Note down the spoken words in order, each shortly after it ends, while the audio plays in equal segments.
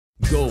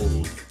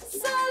Gold.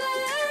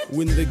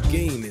 When the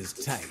game is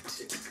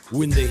tight,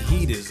 when the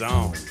heat is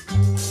on,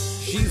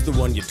 she's the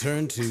one you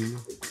turn to.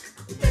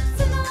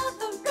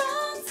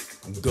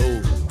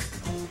 Gold.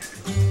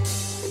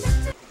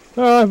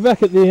 Alright,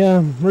 back at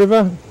the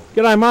river.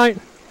 G'day, mate.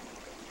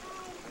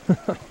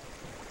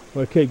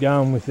 We'll keep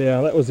going with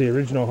that was the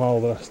original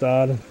hole that I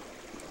started.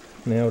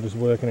 Now we're just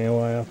working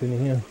our way up in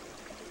here.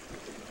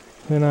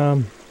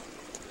 And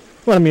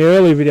one of my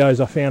early videos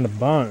I found a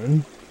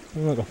bone.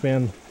 Look, I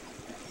found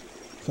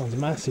sounds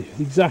massive.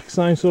 The exact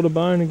same sort of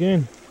bone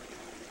again.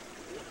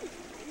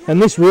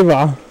 And this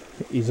river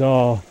is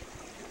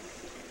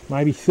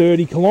maybe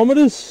 30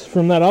 kilometres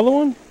from that other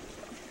one.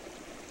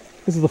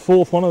 This is the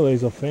fourth one of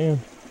these I've found.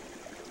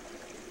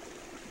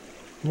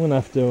 I'm going to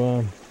have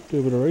to do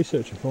a bit of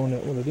research and find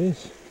out what it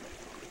is.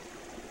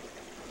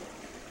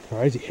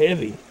 Crazy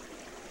heavy.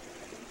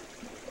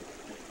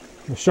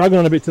 We're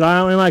struggling a bit today,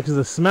 aren't we, mate, because of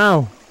the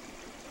smell.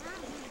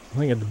 I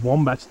think a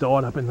wombat's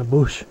died up in the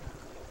bush.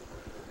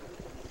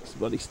 This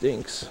bloody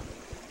stinks.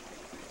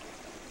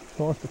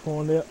 Nice to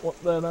find out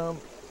what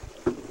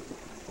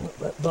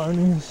that bone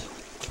is.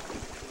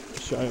 I'll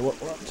show you what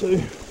we're up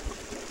to.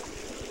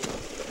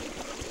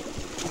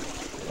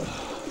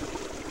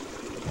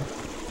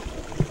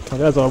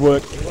 And as I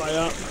work my way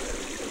up,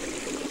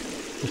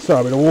 just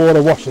throw a bit of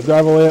water, wash the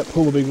gravel out,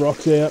 pull the big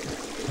rocks out,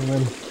 and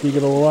then dig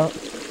it all up.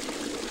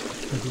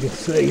 As you can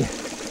see,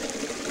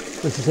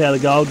 this is how the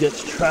gold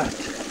gets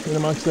trapped in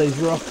amongst these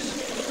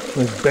rocks.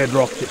 There's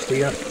bedrock just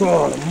here.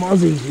 Oh, the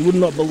muzzies, you would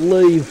not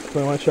believe.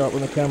 I won't show up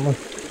with the camera.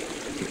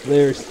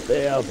 There's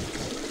thousands.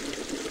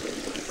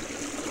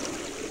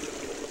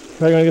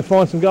 We're going to go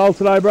find some gold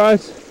today,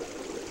 bros.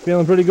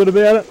 Feeling pretty good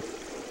about it?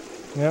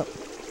 Yep.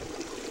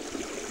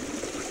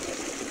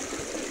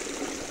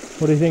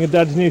 What do you think of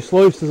Dad's new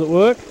sluice? Does it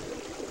work?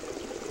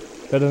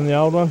 Better than the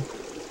old one?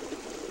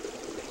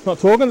 Not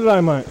talking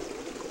today, mate.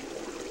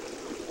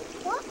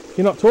 What?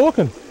 You're not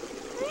talking?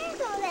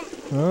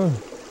 Oh.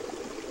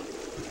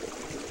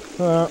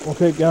 Alright, we'll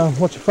keep going.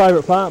 What's your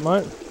favourite part,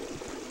 mate?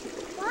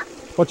 What?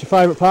 What's your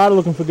favourite part of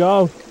looking for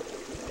gold?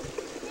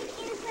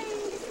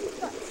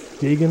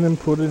 Digging and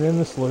put it in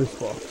the sluice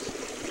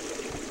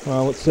box.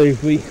 Well, let's see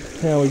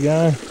how we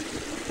go.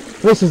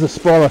 This is the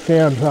spot I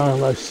found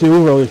those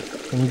silver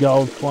and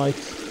gold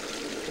flakes.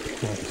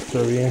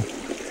 Through here.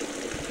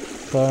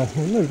 So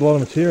there's a lot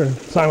of material.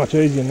 So much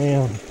easier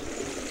now.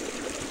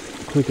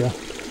 Quicker.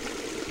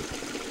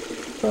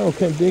 So we'll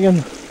keep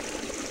digging.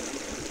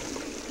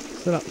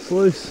 Set up the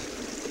sluice.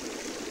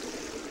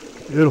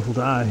 Beautiful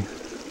day.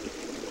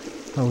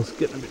 I was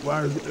getting a bit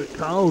worried, a bit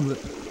cold, but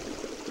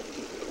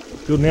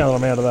it's good now that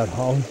I'm out of that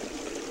hole.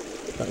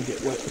 Don't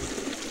get wet.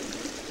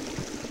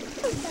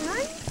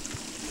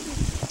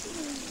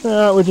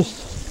 Alright, we're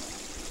just...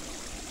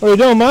 What are you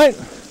doing, mate?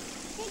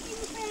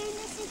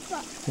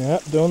 Yeah,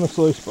 doing the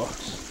sluice box.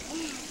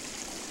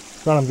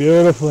 It's running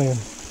beautifully, and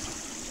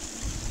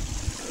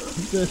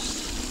just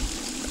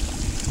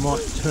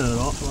might turn it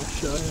off and I'll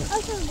show you.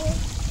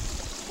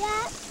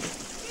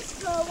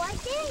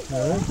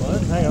 Alright,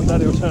 mate. Hang on,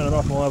 Daddy will turn it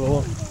off and we'll have a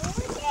look.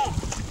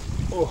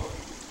 Oh.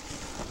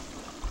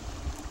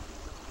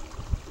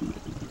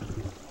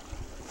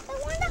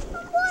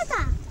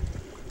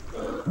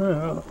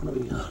 Oh, there we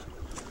go.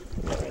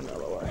 Go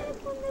another way.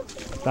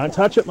 Don't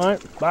touch it, mate.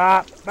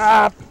 Bop,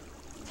 bop.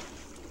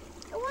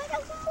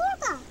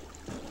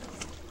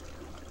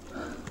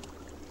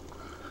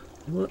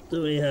 What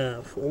do we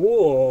have?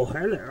 Oh,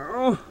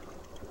 hello.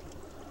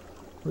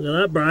 Look at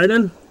that,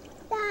 Brayden.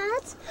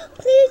 Dad,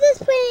 please just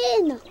put it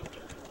in.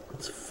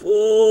 It's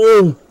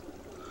full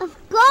of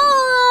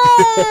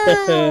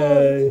gold.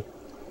 Hey.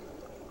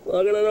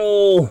 Look at it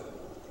all.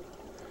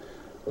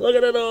 Look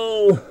at it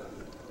all.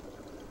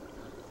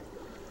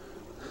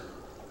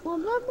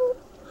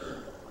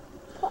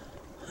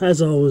 As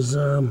I was, do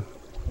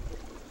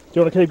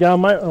you want to keep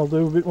going, mate? I'll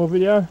do a bit more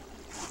video.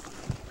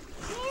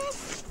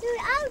 Yes, do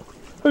it out.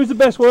 Who's the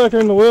best worker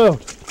in the world?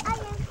 I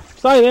am.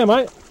 Stay there,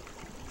 mate.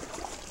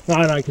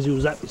 No, because you'll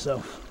zap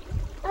yourself.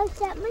 I'll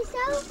zap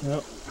myself?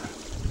 Yep.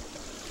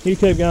 You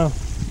keep going.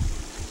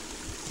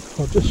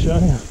 I'll just show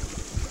you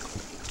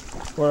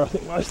where I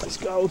think most of this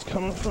gold's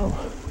coming from.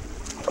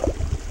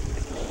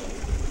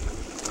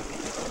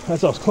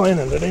 As I was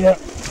cleaning it out.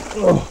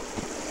 Oh.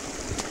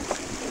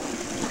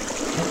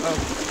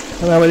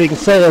 I don't know whether you can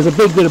see, there's a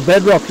big bit of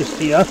bedrock just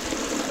here.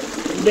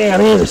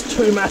 Down here there's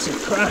two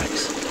massive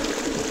cracks.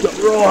 Got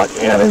right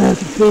down in there,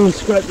 the finger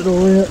scraped it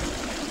all out.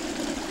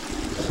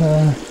 So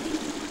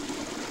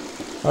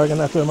I reckon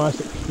that's where most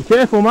of it. Be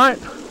careful, mate.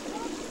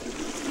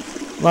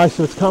 Most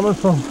of it's coming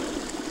from.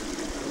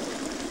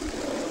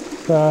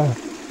 So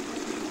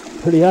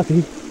pretty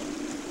happy.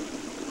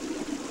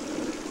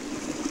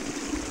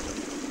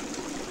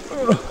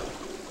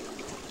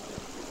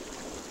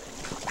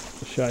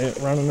 I'll show you it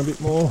running a bit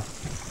more.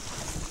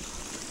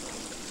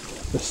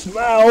 The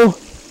smell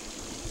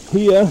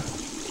here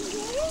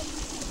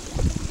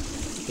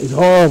is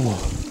horrible.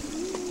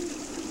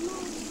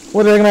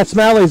 What do you reckon that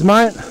smell is, mate?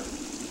 I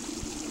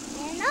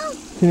don't know.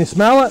 Can you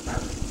smell it?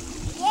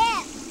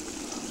 Yeah.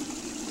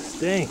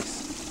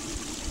 stinks.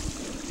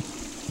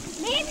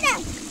 Maybe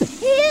that's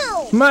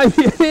poo.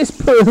 Maybe it is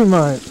poo,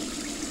 mate.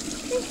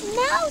 It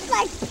smells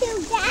like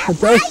poo, Dad. It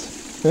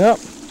does. Yep.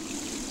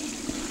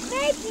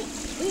 Maybe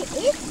it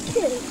is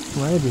poo.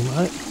 Maybe,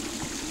 mate.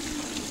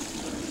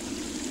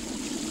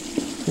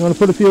 You want to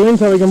put a few in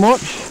so we can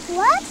watch?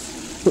 What?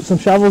 Put some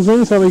shovels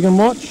in so we can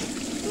watch?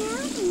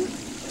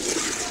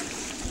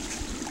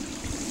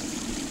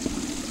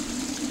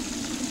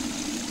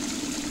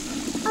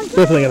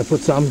 Definitely going to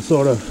put some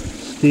sort of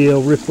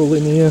steel ripple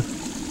in here.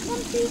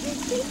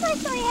 Please I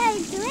show you how to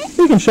do it?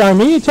 You can show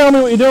me. You tell me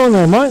what you're doing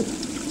there, mate.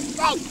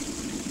 Like,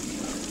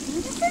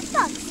 in the sluice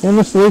box. In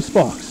the sluice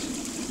box.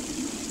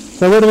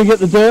 So where do we get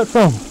the dirt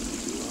from?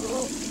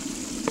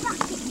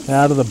 Bucket.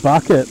 Out of the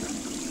bucket.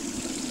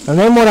 And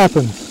then what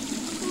happens? The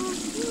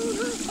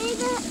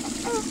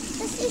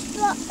sluice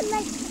box,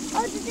 like,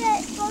 all the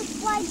dirt goes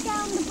right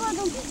down the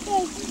bottom.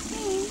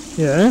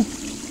 Yeah.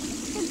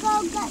 The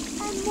gold got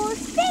more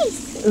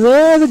space.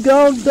 There, the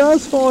gold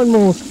does find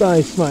more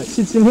space, mate.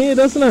 Sits in here,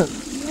 doesn't it?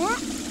 Yeah.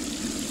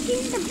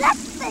 In the black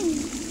thing.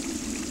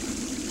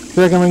 Do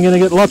you reckon we're going to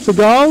get lots of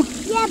gold?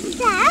 Yeah, but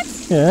Dad,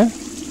 Yeah.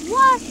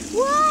 why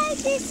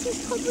this is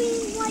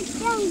coming right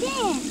down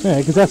there? Yeah,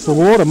 because that's the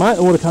water, mate.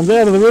 The water comes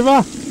out of the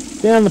river,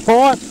 down the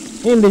pipe,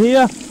 into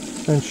here,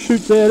 and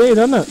shoots out here,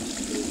 doesn't it?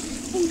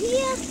 In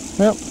here,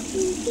 Yep.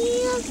 in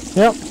here,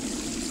 Yep.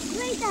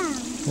 right down.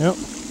 Yep.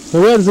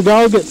 So where does the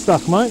gold get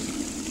stuck, mate?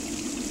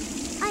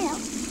 I know.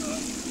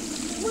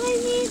 Why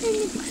near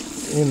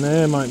the In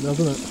there, mate,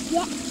 doesn't it?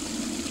 Yeah.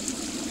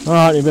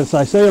 Alright, you better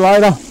say see you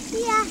later.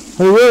 Yeah.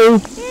 Hooroo!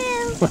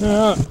 Ew.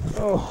 Alright.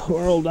 Oh,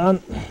 we're all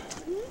done.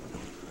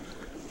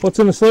 What's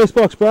in the sluice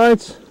box,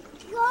 Braids?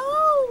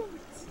 Gold.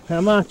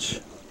 How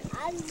much?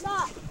 A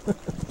lot. Did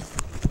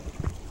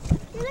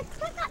it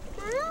pick up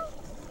now?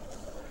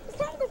 It's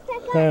time to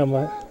pick up. Hang on,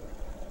 mate.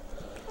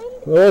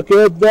 Look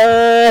at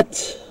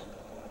that!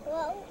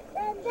 Well,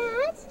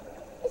 Dad,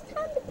 it's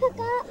time to pick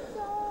up.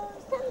 So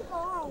it's time to go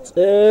home. It's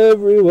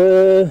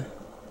everywhere. Dad,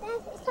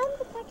 it's time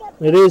to pick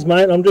up. It is,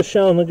 mate. I'm just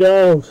showing the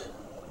gold.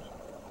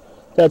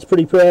 Dad's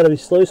pretty proud of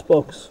his sluice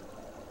box.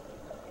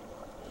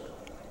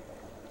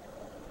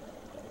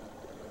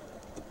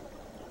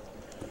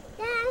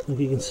 Dad, If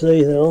you can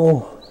see, they're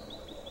all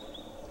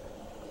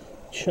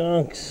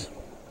chunks.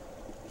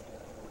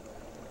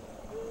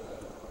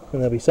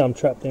 And there'll be some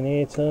trapped in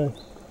here too.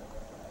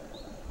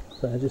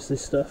 So just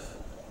this stuff.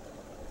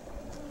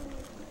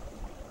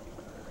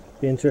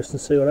 Be interesting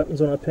to see what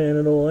happens when I pan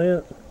it all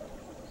out.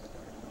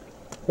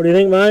 What do you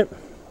think, mate?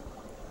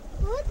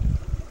 what?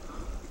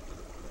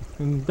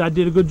 And Dad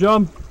did a good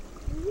job.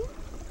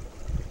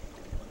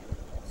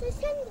 So it's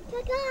time to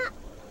pick up.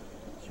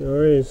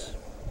 Sure is.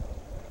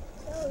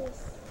 So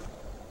it's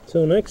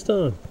Till next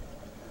time.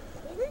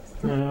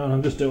 next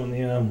I'm just doing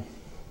the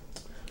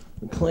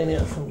clean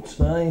out from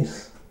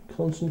today's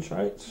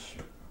concentrates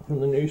from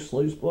the new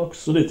sluice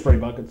box. I did 3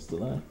 buckets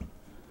today.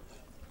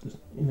 Just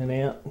in and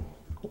out,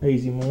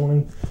 easy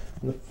morning.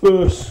 And the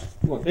first,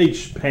 like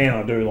each pan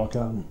I do like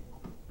a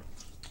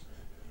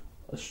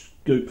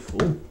scoop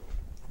full.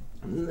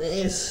 And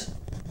this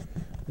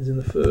is in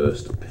the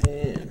first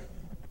pan.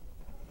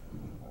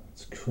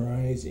 It's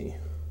crazy.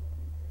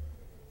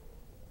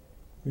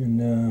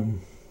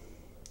 And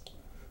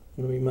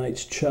one of my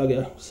mates,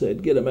 Chugger,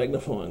 said get a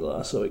magnifying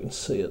glass so we can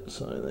see it.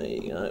 So there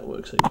you go, it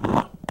works even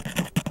better.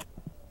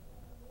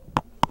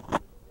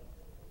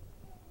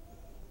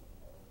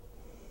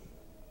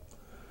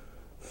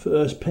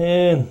 First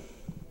pan,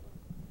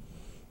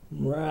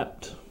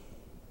 wrapped.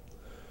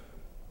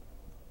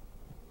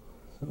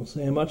 So we'll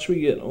see how much we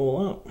get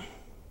all up.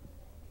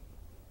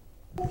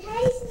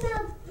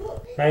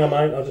 Hang on,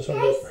 mate. I just want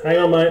to. Hang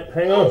on, mate.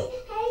 Hang on.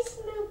 I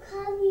smell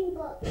coloring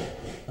book.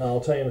 I'll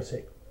tell you in a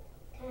sec.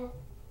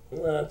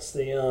 That's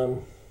the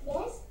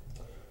Yes?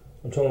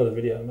 I'm talking to the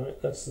video,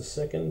 mate. That's the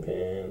second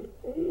pan.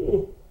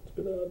 Ooh, it's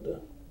a bit hard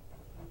to.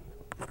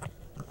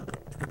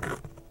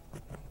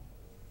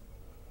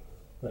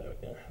 There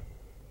we go.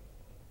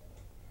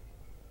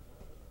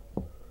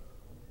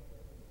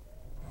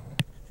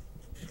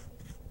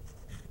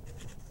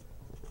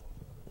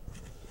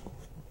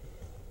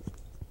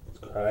 It's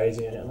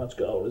crazy how much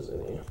gold is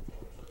in here.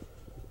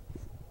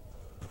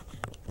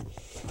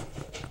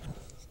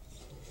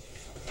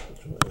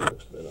 Which way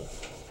looks better?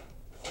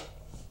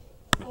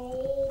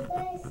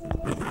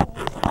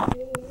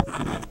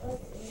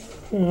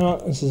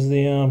 Alright, this is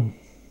the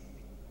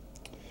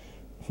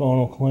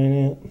final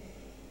clean out.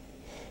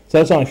 So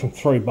that's only from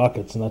 3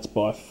 buckets, and that's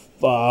by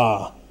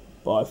far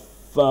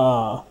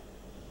the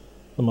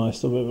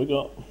most I've ever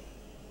got.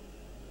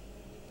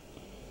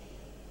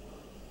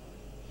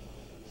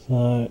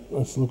 So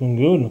that's looking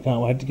good. I can't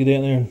wait to get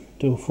out there and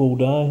do a full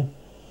day.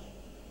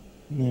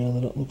 Now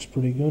that it looks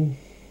pretty good.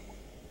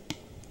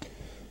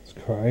 It's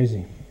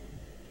crazy.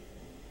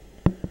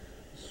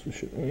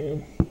 Swish it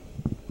around.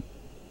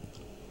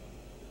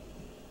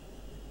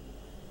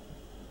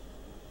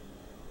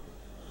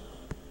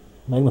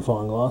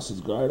 Magnifying glass is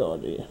a great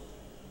idea.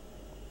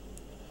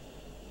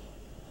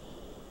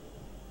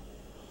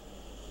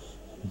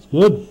 It's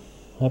good.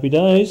 Happy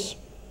days.